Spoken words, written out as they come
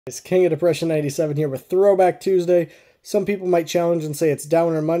It's King.of.Depression97 here with Throwback Tuesday. Some people might challenge and say it's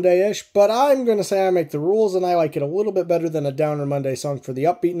Downer Monday-ish, but I'm going to say I make the rules and I like it a little bit better than a Downer Monday song for the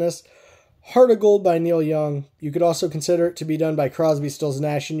upbeatness. Heart of Gold by Neil Young. You could also consider it to be done by Crosby, Stills,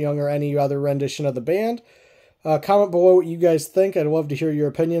 Nash & Young or any other rendition of the band. Comment below what you guys think. I'd love to hear your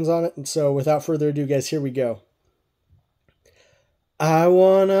opinions on it. And so without further ado, guys, here we go. I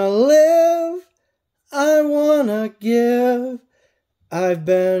wanna live, I wanna give. I've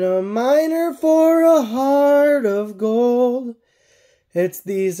been a miner for a heart of gold. It's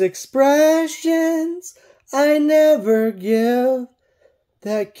these expressions I never give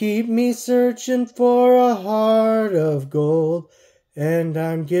that keep me searching for a heart of gold. And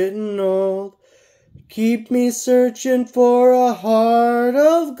I'm getting old. Keep me searching for a heart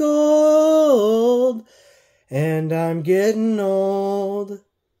of gold. And I'm getting old.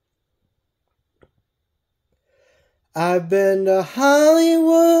 I've been to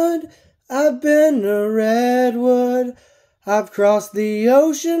Hollywood, I've been to Redwood, I've crossed the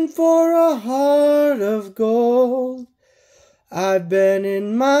ocean for a heart of gold. I've been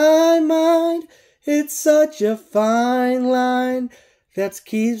in my mind, it's such a fine line that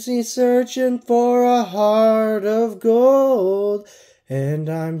keeps me searching for a heart of gold. And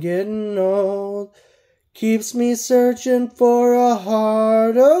I'm getting old, keeps me searching for a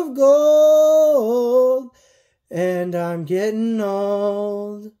heart of gold. And I'm getting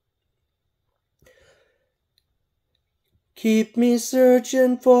old. Keep me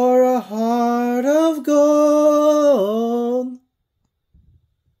searching for a heart of gold.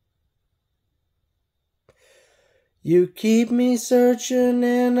 You keep me searching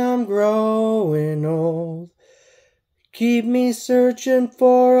and I'm growing old. Keep me searching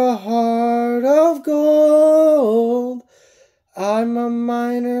for a heart of gold. I'm a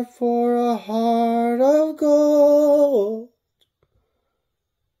miner for a heart of gold.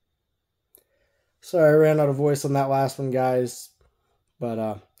 Sorry, I ran out of voice on that last one, guys.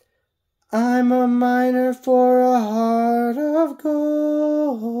 But, I'm a miner for a heart of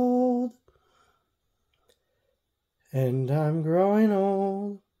gold. And I'm growing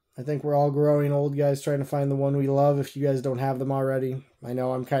old. I think we're all growing old, guys, trying to find the one we love if you guys don't have them already. I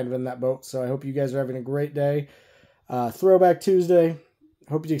know I'm kind of in that boat, so I hope you guys are having a great day. Throwback Tuesday.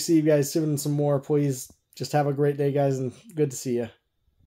 Hope to see you guys soon and some more. Please just have a great day, guys, and good to see you.